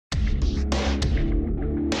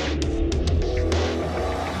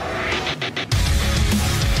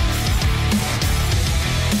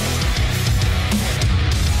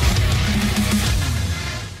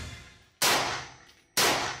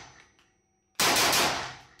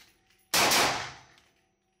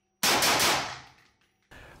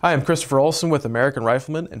Hi, I'm Christopher Olsen with American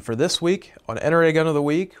Rifleman, and for this week on NRA Gun of the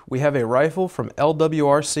Week, we have a rifle from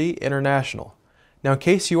LWRC International. Now, in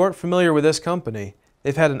case you aren't familiar with this company,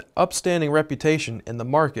 they've had an upstanding reputation in the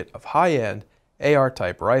market of high-end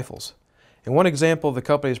AR-type rifles. And one example of the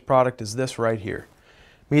company's product is this right here.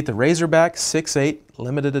 Meet the Razorback SIX8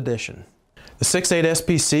 Limited Edition. The SIX8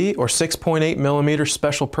 SPC, or 6.8mm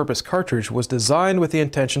Special Purpose Cartridge, was designed with the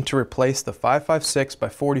intention to replace the 5.56 by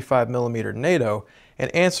 45mm NATO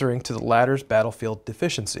and answering to the latter's battlefield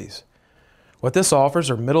deficiencies. What this offers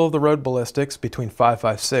are middle-of-the-road ballistics between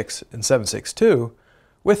 5.56 and 7.62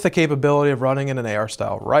 with the capability of running in an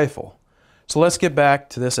AR-style rifle. So let's get back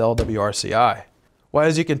to this LWRCI. Well,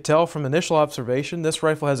 as you can tell from initial observation, this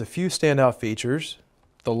rifle has a few standout features.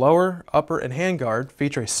 The lower, upper, and handguard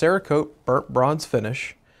feature a Cerakote burnt bronze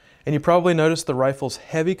finish, and you probably noticed the rifle's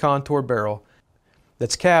heavy contour barrel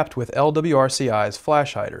that's capped with LWRCI's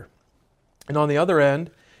flash hider. And on the other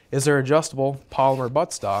end is their adjustable polymer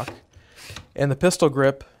buttstock, and the pistol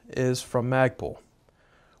grip is from Magpul.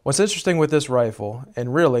 What's interesting with this rifle,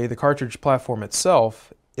 and really the cartridge platform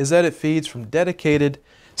itself, is that it feeds from dedicated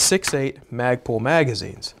 6.8 Magpul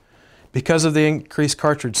magazines. Because of the increased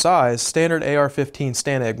cartridge size, standard AR-15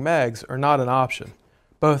 Stanag mags are not an option.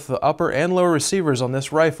 Both the upper and lower receivers on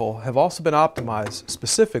this rifle have also been optimized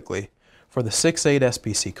specifically for the 6.8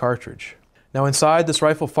 SPC cartridge. Now inside, this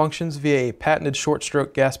rifle functions via a patented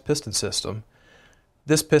short-stroke gas piston system.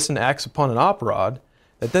 This piston acts upon an op rod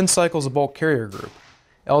that then cycles a bolt carrier group.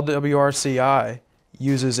 LWRCI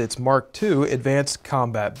uses its Mark II Advanced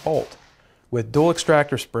Combat Bolt with dual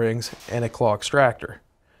extractor springs and a claw extractor.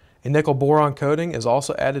 A nickel boron coating is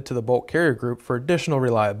also added to the bolt carrier group for additional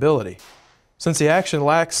reliability. Since the action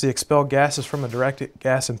lacks the expelled gases from a direct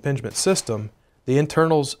gas impingement system, the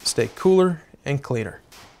internals stay cooler and cleaner.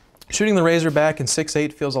 Shooting the Razorback in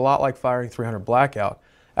 6.8 feels a lot like firing 300 Blackout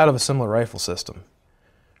out of a similar rifle system.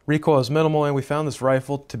 Recoil is minimal, and we found this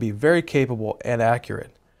rifle to be very capable and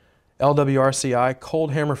accurate. LWRCI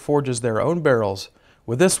cold hammer forges their own barrels,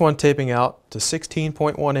 with this one taping out to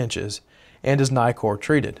 16.1 inches and is Nicor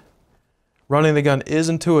treated. Running the gun is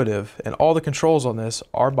intuitive, and all the controls on this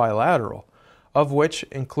are bilateral, of which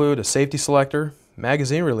include a safety selector,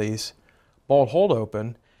 magazine release, bolt hold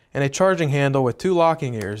open, and a charging handle with two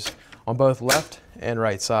locking ears on both left and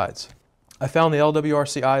right sides. I found the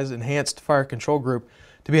LWRCI's enhanced fire control group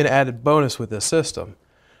to be an added bonus with this system.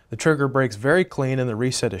 The trigger breaks very clean and the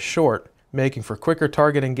reset is short, making for quicker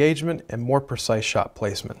target engagement and more precise shot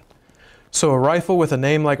placement. So a rifle with a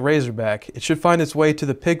name like Razorback, it should find its way to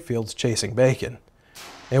the pig fields chasing bacon.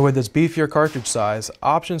 And with its beefier cartridge size,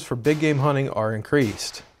 options for big game hunting are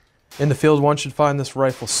increased. In the field, one should find this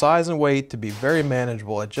rifle's size and weight to be very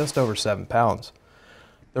manageable at just over 7 pounds.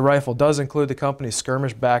 The rifle does include the company's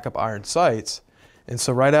skirmish backup iron sights, and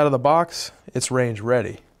so right out of the box, it's range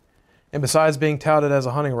ready. And besides being touted as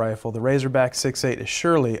a hunting rifle, the Razorback 6.8 is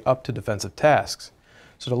surely up to defensive tasks.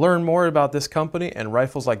 So to learn more about this company and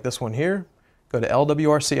rifles like this one here, go to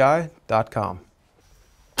LWRCI.com.